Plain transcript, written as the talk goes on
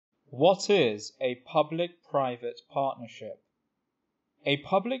What is a public-private partnership? A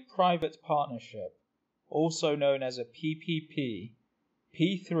public-private partnership, also known as a PPP,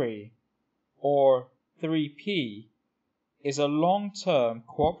 P3, or 3P, is a long-term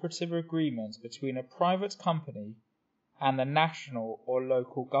cooperative agreement between a private company and the national or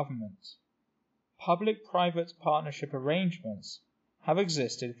local government. Public-private partnership arrangements have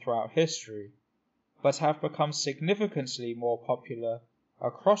existed throughout history, but have become significantly more popular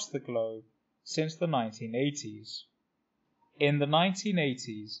across the globe since the 1980s. In the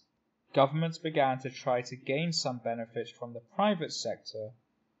 1980s, governments began to try to gain some benefit from the private sector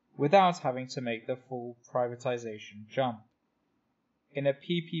without having to make the full privatization jump. In a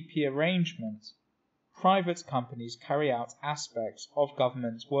PPP arrangement, private companies carry out aspects of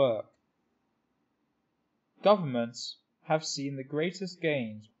government work. Governments have seen the greatest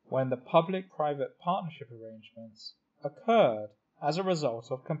gains when the public-private partnership arrangements occurred as a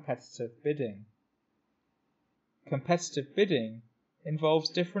result of competitive bidding. Competitive bidding involves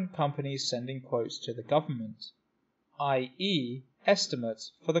different companies sending quotes to the government, i.e.,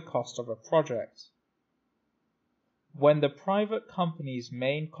 estimates for the cost of a project. When the private company's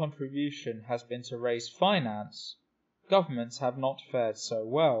main contribution has been to raise finance, governments have not fared so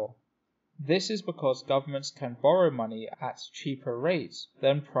well. This is because governments can borrow money at cheaper rates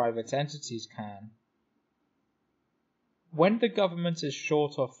than private entities can. When the government is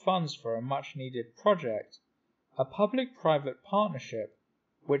short of funds for a much-needed project, a public-private partnership,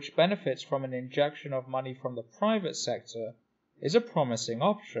 which benefits from an injection of money from the private sector, is a promising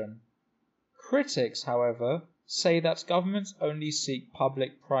option. Critics, however, say that governments only seek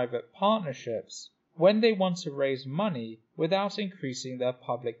public-private partnerships when they want to raise money without increasing their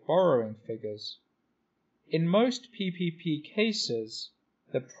public borrowing figures. In most PPP cases,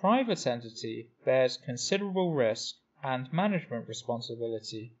 the private entity bears considerable risk and management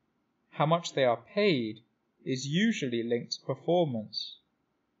responsibility. How much they are paid is usually linked to performance.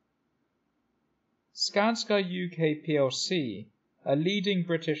 Skanska UK plc, a leading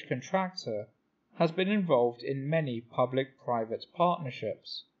British contractor, has been involved in many public-private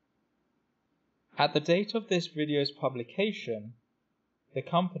partnerships. At the date of this video's publication, the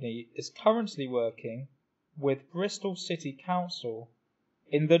company is currently working with Bristol City Council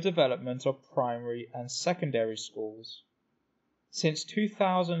in the development of primary and secondary schools. Since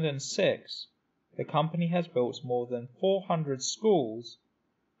 2006, the company has built more than 400 schools,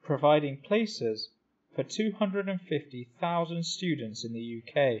 providing places for 250,000 students in the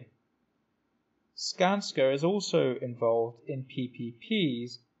UK. Skanska is also involved in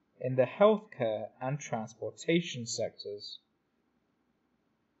PPPs in the healthcare and transportation sectors.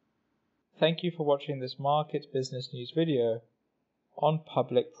 Thank you for watching this Market Business News video on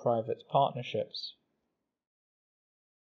public-private partnerships.